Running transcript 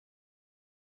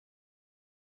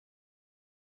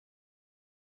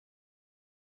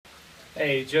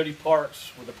Hey, Jody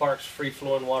Parks with the Parks Free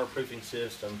Flowing Waterproofing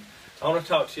System. I want to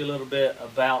talk to you a little bit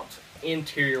about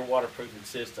interior waterproofing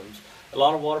systems. A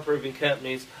lot of waterproofing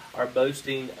companies are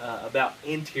boasting about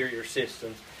interior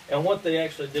systems, and what they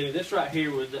actually do, this right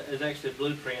here is actually a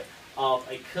blueprint of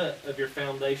a cut of your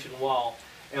foundation wall.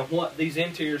 And what these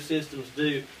interior systems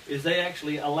do is they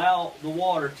actually allow the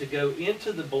water to go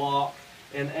into the block,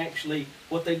 and actually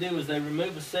what they do is they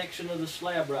remove a section of the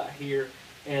slab right here,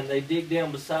 and they dig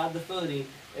down beside the footing,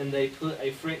 and they put a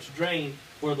French drain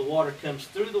where the water comes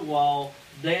through the wall,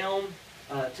 down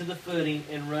to the footing,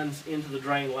 and runs into the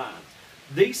drain line.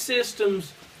 These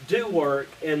systems do work,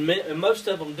 and most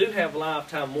of them do have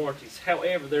lifetime warranties.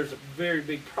 However, there's a very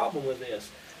big problem with this.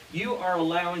 You are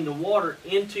allowing the water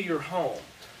into your home.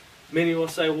 Many will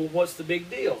say, well, what's the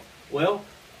big deal? Well,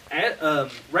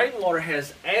 rainwater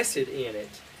has acid in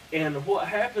it, and what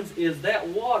happens is that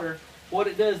water, what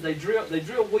it does, they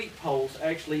drill weep holes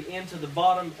actually into the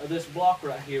bottom of this block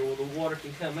right here where the water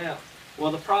can come out.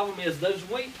 Well, the problem is those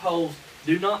weep holes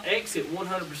do not exit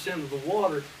 100% of the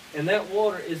water, and that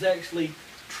water is actually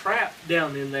trapped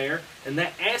down in there, and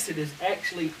that acid is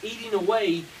actually eating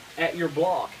away at your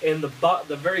block and the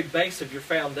very base of your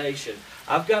foundation.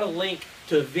 I've got a link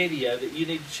to a video that you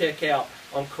need to check out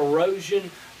on corrosion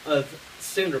of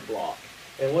cinder block.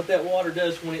 And what that water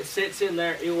does, when it sits in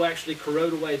there, it will actually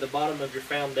corrode away the bottom of your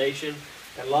foundation.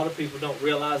 And a lot of people don't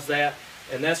realize that.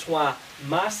 And that's why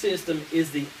my system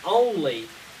is the only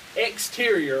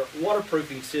exterior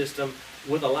waterproofing system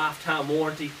with a lifetime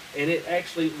warranty. And it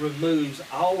actually removes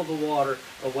all of the water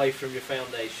away from your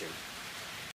foundation.